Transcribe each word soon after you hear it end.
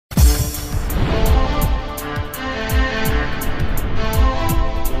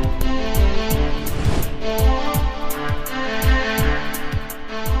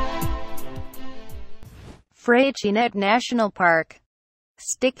Freycinet National Park.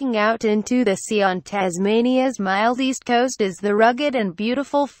 Sticking out into the sea on Tasmania's mild east coast is the rugged and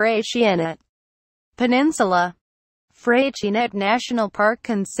beautiful Freycinet Peninsula. Freycinet National Park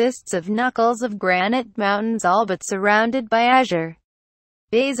consists of knuckles of granite mountains all but surrounded by azure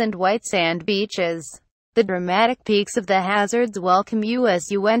bays and white sand beaches. The dramatic peaks of the hazards welcome you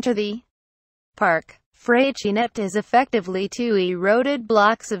as you enter the park. Freycinet is effectively two eroded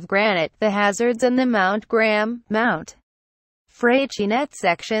blocks of granite, the hazards and the Mount Graham, Mount Freycinet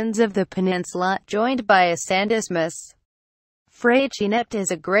sections of the peninsula, joined by a sand isthmus. Freycinet is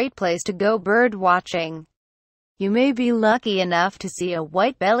a great place to go bird watching. You may be lucky enough to see a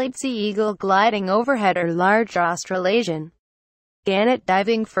white-bellied sea eagle gliding overhead or large Australasian gannet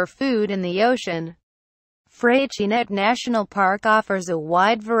diving for food in the ocean. Freycinet National Park offers a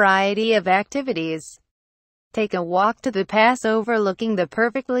wide variety of activities. Take a walk to the pass overlooking the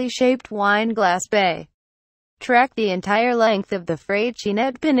perfectly shaped Wineglass Bay. Trek the entire length of the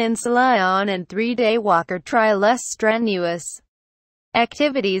Freycinet Peninsula on a 3-day walk or try less strenuous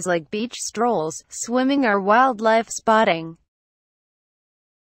activities like beach strolls, swimming or wildlife spotting.